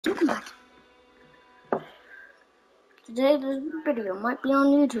Today's video might be on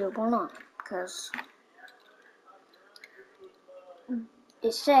YouTube or not, because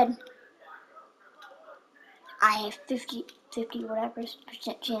it said I have 50 whatever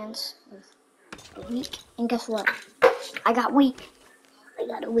 % chance of a week, and guess what? I got a week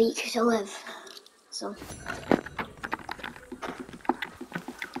to live, so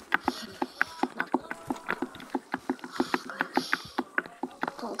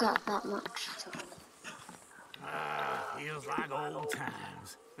don't got that much. So. Feels like old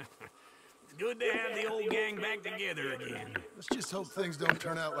times. It's good to have the old gang back together again. Let's just hope things don't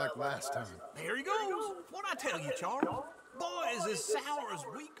turn out like last time. There he goes. What'd I tell you, Charles? Boy is as sour as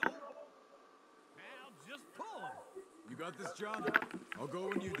week old. Now just pull him. You got this, John? I'll go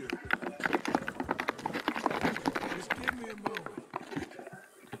when you do. Just give me a moment.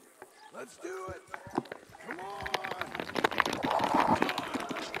 Let's do it. Come on.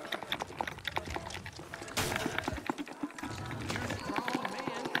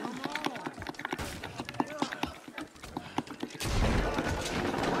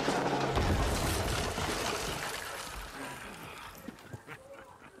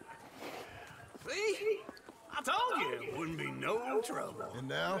 Trouble. And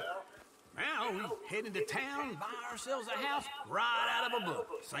now? Now we headed to town and buy ourselves a house right out of a book.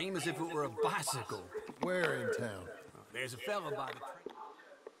 Same as if it were a bicycle. Where in town? There's a fella by the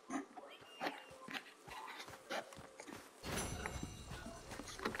train.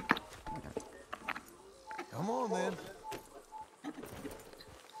 Come on, then.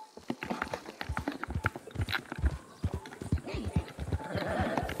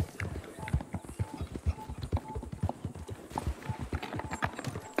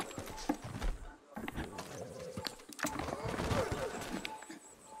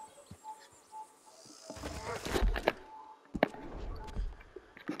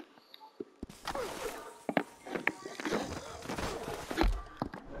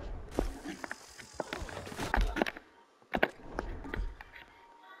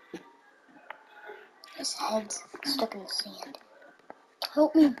 His head's stuck in the sand.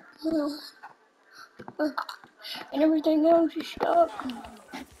 Help me. And everything else is stuck.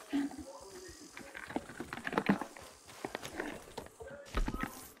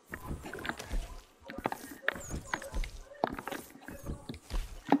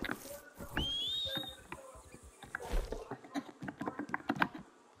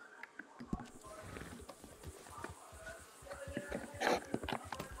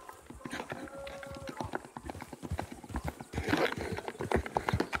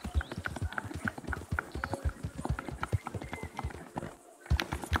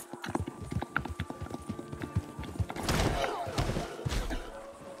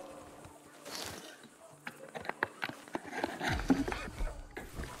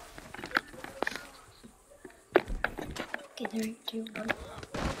 Okay, 3, 2, 1.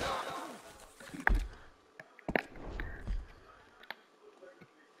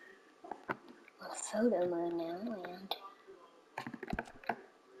 A photo mode now, and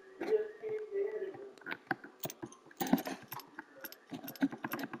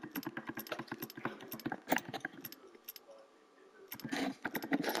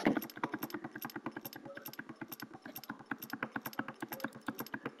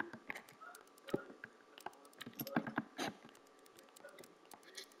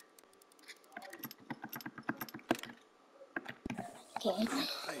okay,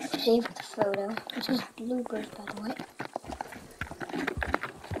 save the photo. This is bloopers, by the way.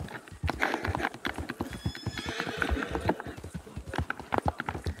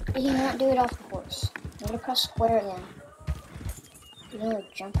 You cannot do it off the horse. You gotta press square again. You know,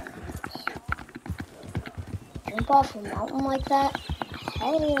 jump. Jump off a mountain like that?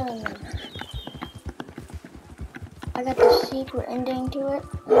 Hell no. I got the secret ending to it.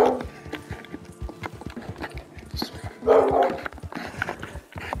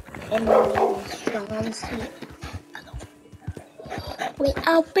 And then strong on the seat. Wait,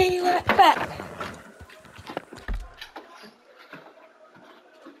 I'll be right back.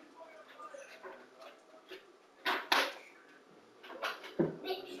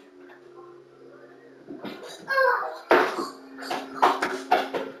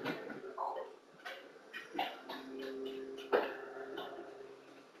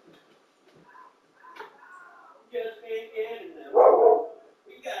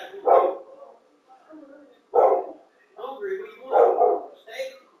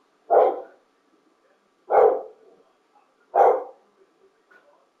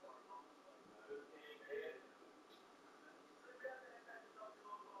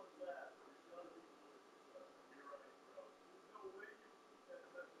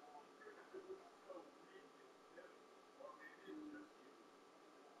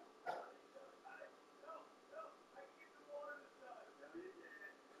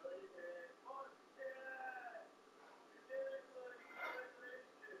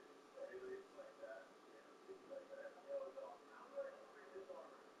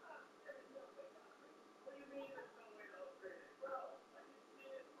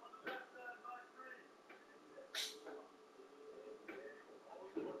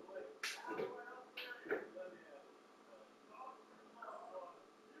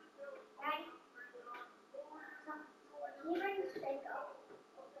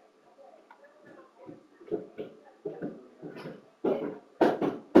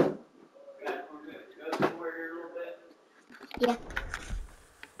 Yeah.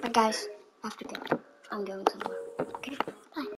 But guys, I have to go. I'm going somewhere.